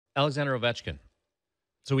Alexander Ovechkin.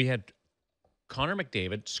 So we had Connor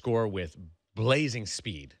McDavid score with blazing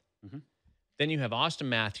speed. Mm-hmm. Then you have Austin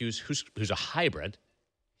Matthews, who's a hybrid.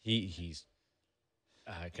 He's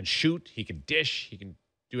can shoot, he can dish, he can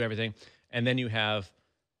do everything. And then you have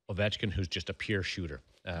Ovechkin, who's just a pure shooter,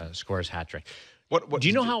 scores hat trick. What do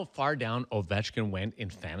you know how far down Ovechkin went in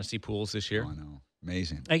fantasy pools this year? Oh, I know.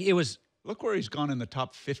 Amazing. Like it was. Look where he's gone in the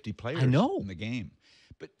top 50 players in the game.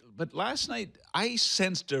 But last night, I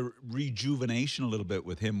sensed a rejuvenation a little bit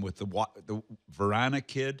with him, with the Verana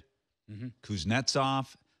kid,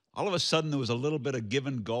 Kuznetsov. All of a sudden, there was a little bit of give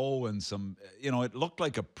and go and some, it looked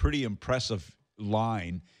like a pretty impressive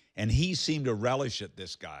line, and he seemed to relish it,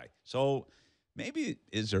 this guy. So maybe,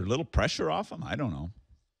 is there a little pressure off him? I don't know.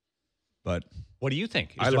 But what do you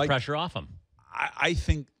think? Is there pressure off him? I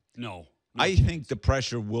think no. I think the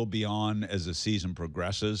pressure will be on as the season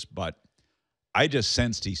progresses, but I just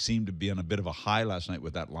sensed he seemed to be on a bit of a high last night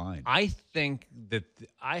with that line. I think that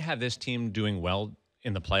I have this team doing well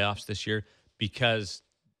in the playoffs this year because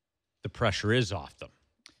the pressure is off them.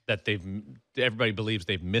 That everybody believes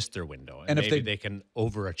they've missed their window, and maybe they can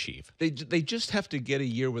overachieve. They just have to get a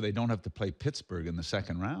year where they don't have to play Pittsburgh in the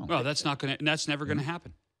second round. Well, that's never going to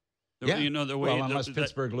happen. Yeah. The way unless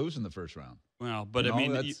Pittsburgh lose in the first round. Well, but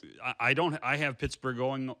I have Pittsburgh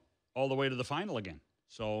going all the way to the final again.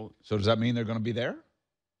 So does that mean they're going to be there?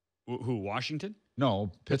 Who, Washington?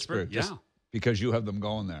 No, Pittsburgh. Yeah. Because you have them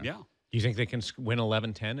going there. Yeah. You think they can win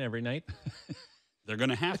 11-10 every night? They're going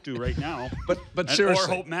to have to right now. but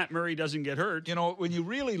seriously. Or hope Matt Murray doesn't get hurt. When you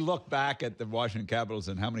really look back at the Washington Capitals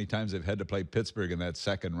and how many times they've had to play Pittsburgh in that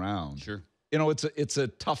second round. Sure. It's a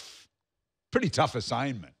pretty tough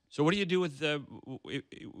assignment. So what do you do with the?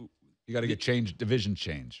 You got to get division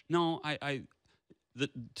change. No,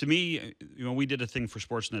 to me, we did a thing for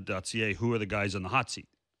Sportsnet.ca. Who are the guys on the hot seat?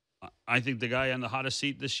 I think the guy on the hottest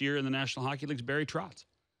seat this year in the National Hockey League is Barry Trotz.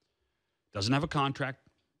 Doesn't have a contract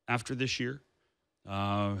after this year.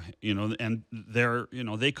 And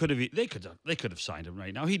they could have signed him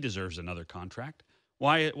right now. He deserves another contract.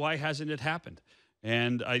 Why hasn't it happened?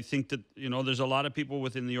 And I think that, there's a lot of people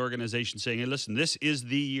within the organization saying, hey, listen, this is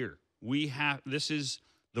the year.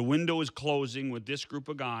 The window is closing with this group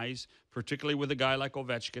of guys, particularly with a guy like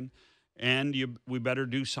Ovechkin, and we better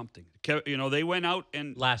do something. They went out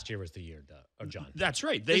and... Last year was the year, John. That's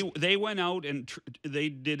right. They went out and they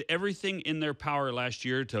did everything in their power last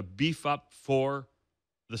year to beef up for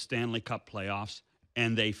the Stanley Cup playoffs,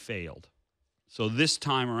 and they failed. So this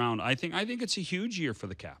time around, I think it's a huge year for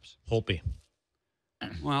the Caps. Holtby.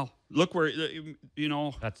 Well, look where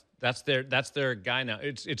that's their guy now.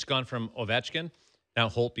 It's gone from Ovechkin. Now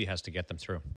Holtby has to get them through.